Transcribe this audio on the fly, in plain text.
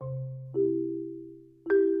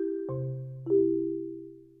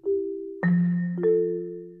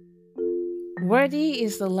Worthy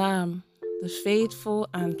is the Lamb, the faithful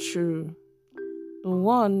and true, the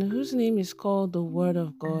one whose name is called the Word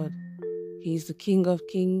of God. He is the King of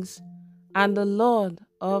kings and the Lord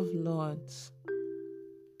of lords.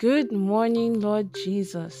 Good morning, Lord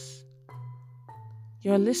Jesus.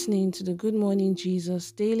 You're listening to the Good Morning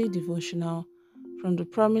Jesus daily devotional from the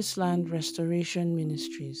Promised Land Restoration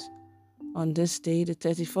Ministries on this day, the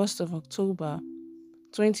 31st of October,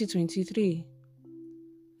 2023.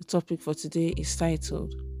 The topic for today is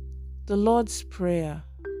titled, The Lord's Prayer,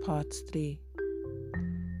 Part 3.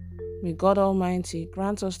 May God Almighty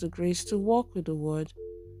grant us the grace to walk with the Word.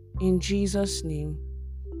 In Jesus' name,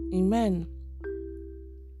 Amen.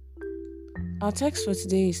 Our text for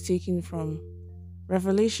today is taken from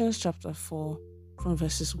Revelations chapter 4, from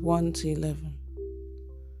verses 1 to 11.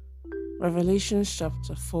 Revelations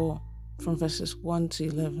chapter 4, from verses 1 to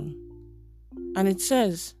 11. And it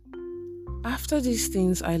says, After these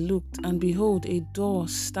things I looked, and behold, a door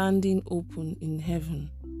standing open in heaven.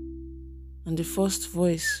 And the first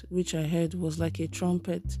voice which I heard was like a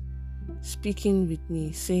trumpet speaking with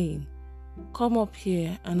me, saying, Come up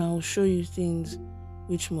here, and I will show you things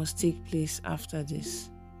which must take place after this.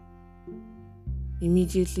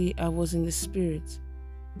 Immediately I was in the Spirit,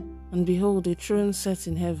 and behold, a throne set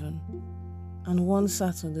in heaven, and one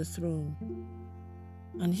sat on the throne.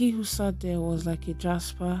 And he who sat there was like a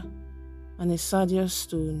jasper and a sardius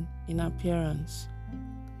stone in appearance.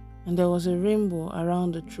 And there was a rainbow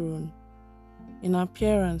around the throne, in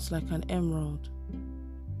appearance like an emerald.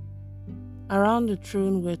 Around the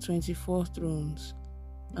throne were 24 thrones,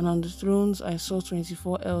 and on the thrones I saw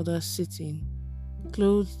 24 elders sitting,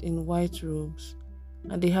 clothed in white robes,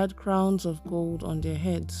 and they had crowns of gold on their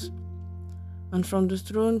heads. And from the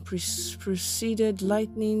throne proceeded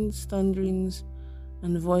lightnings, thunderings,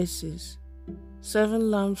 and voices. 7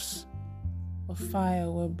 lamps of fire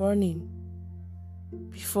were burning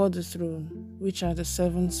before the throne, which are the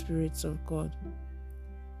 7 spirits of God.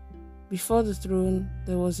 Before the throne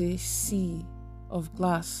there was a sea of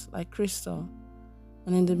glass like crystal,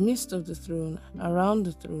 and in the midst of the throne, around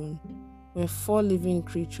the throne, were 4 living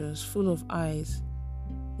creatures full of eyes,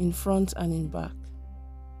 in front and in back.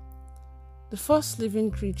 The first living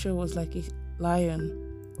creature was like a lion,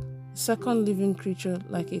 the second living creature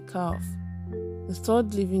like a calf, the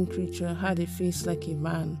third living creature had a face like a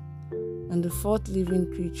man, and the fourth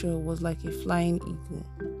living creature was like a flying eagle.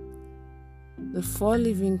 The 4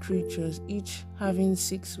 living creatures, each having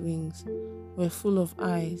 6 wings, were full of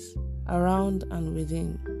eyes, around and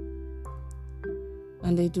within.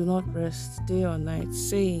 And they do not rest day or night,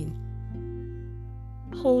 saying,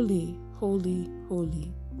 Holy, holy,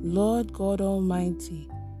 holy, Lord God Almighty,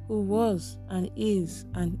 who was and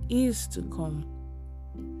is to come.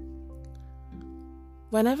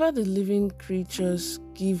 Whenever the living creatures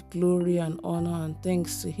give glory and honor and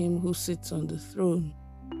thanks to him who sits on the throne,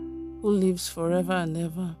 who lives forever and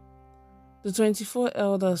ever, the 24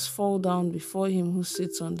 elders fall down before him who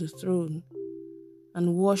sits on the throne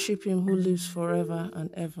and worship him who lives forever and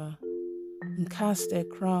ever, and cast their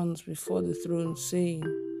crowns before the throne, saying,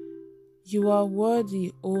 You are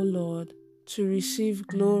worthy, O Lord, to receive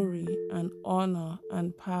glory and honor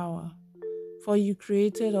and power, for you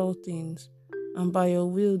created all things, and by your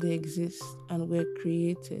will they exist and were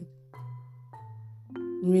created.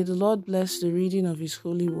 May the Lord bless the reading of his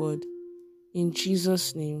holy word. In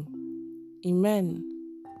Jesus' name, Amen.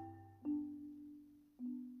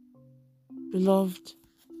 Beloved,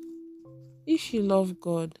 if you love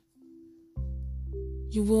God,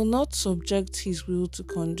 you will not subject his will to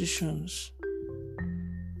conditions.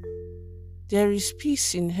 There is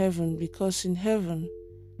peace in heaven because in heaven,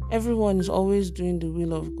 everyone is always doing the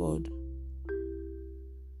will of God.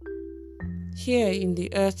 Here in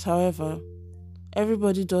the earth, however,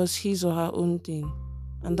 everybody does his or her own thing,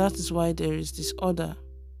 and that is why there is disorder.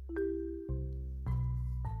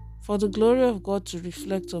 For the glory of God to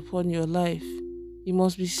reflect upon your life, you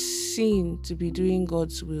must be seen to be doing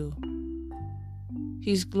God's will.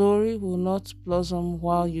 His glory will not blossom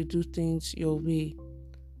while you do things your way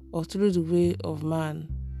or through the way of man.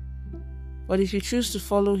 But if you choose to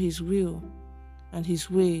follow his will and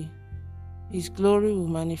his way, his glory will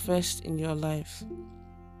manifest in your life.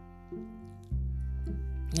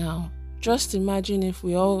 Now, just imagine if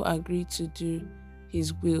we all agreed to do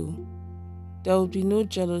his will. There will be no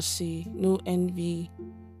jealousy, no envy,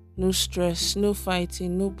 no stress, no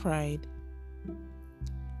fighting, no pride.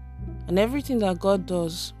 And everything that God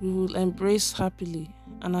does, we will embrace happily,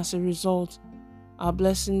 and as a result, our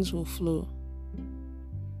blessings will flow.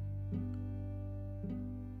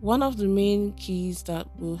 One of the main keys that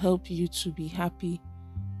will help you to be happy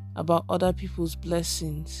about other people's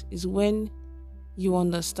blessings is when you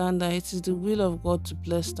understand that it is the will of God to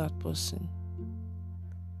bless that person.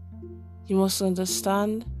 You must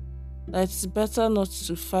understand that it's better not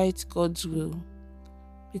to fight God's will,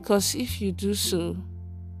 because if you do so,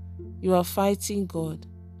 you are fighting God,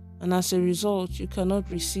 and as a result, you cannot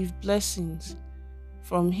receive blessings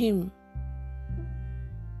from Him.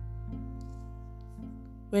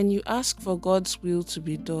 When you ask for God's will to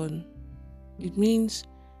be done, it means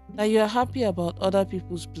that you are happy about other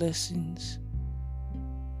people's blessings.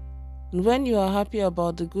 And when you are happy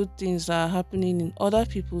about the good things that are happening in other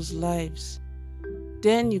people's lives,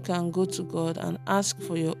 then you can go to God and ask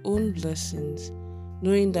for your own blessings,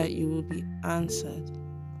 knowing that you will be answered.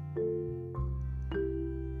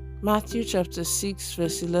 Matthew chapter 6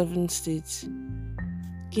 verse 11 states,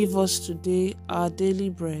 "Give us today our daily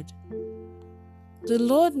bread." The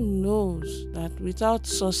Lord knows that without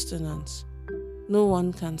sustenance, no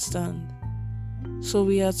one can stand. So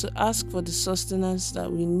we are to ask for the sustenance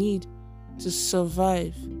that we need to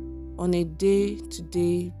survive on a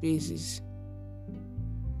day-to-day basis.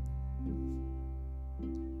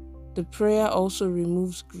 The prayer also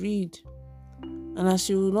removes greed, and as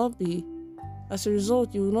a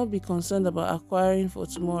result, you will not be concerned about acquiring for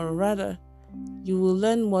tomorrow. Rather, you will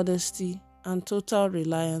learn modesty and total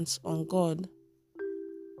reliance on God.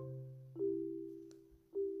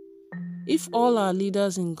 If all our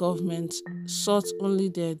leaders in government sought only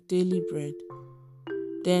their daily bread,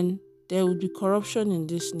 then there would be corruption in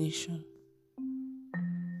this nation.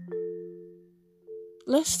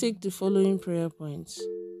 Let's take the following prayer points.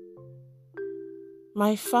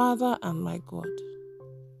 My Father and my God,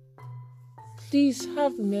 please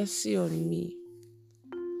have mercy on me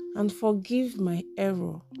and forgive my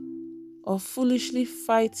error of foolishly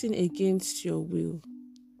fighting against your will,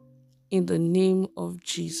 in the name of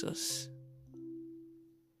Jesus.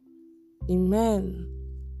 Amen.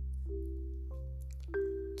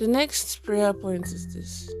 The next prayer point is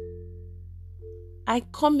this: I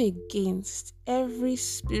come against every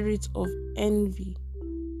spirit of envy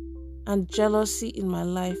and jealousy in my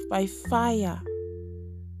life by fire,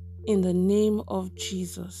 in the name of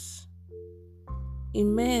Jesus.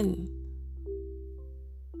 Amen.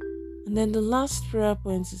 And then the last prayer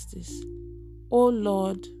point is this: Oh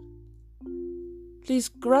Lord, please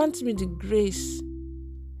grant me the grace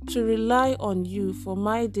to rely on you for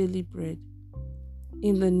my daily bread,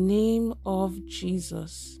 in the name of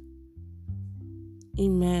Jesus.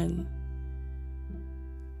 Amen.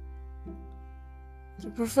 The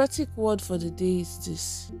prophetic word for the day is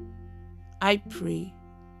this: I pray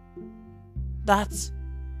that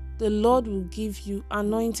the Lord will give you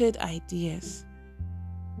anointed ideas,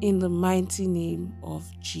 in the mighty name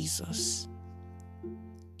of Jesus.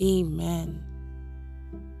 Amen.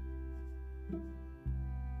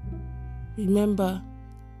 Remember,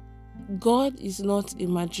 God is not a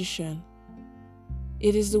magician.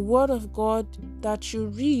 It is the word of God that you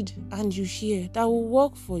read and you hear that will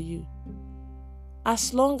work for you,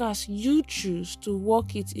 as long as you choose to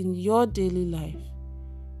walk it in your daily life.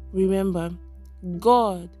 Remember,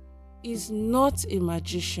 God is not a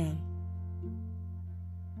magician.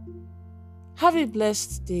 Have a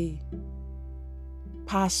blessed day.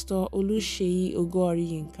 Pastor Oluseyi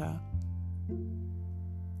Ogoriyinka.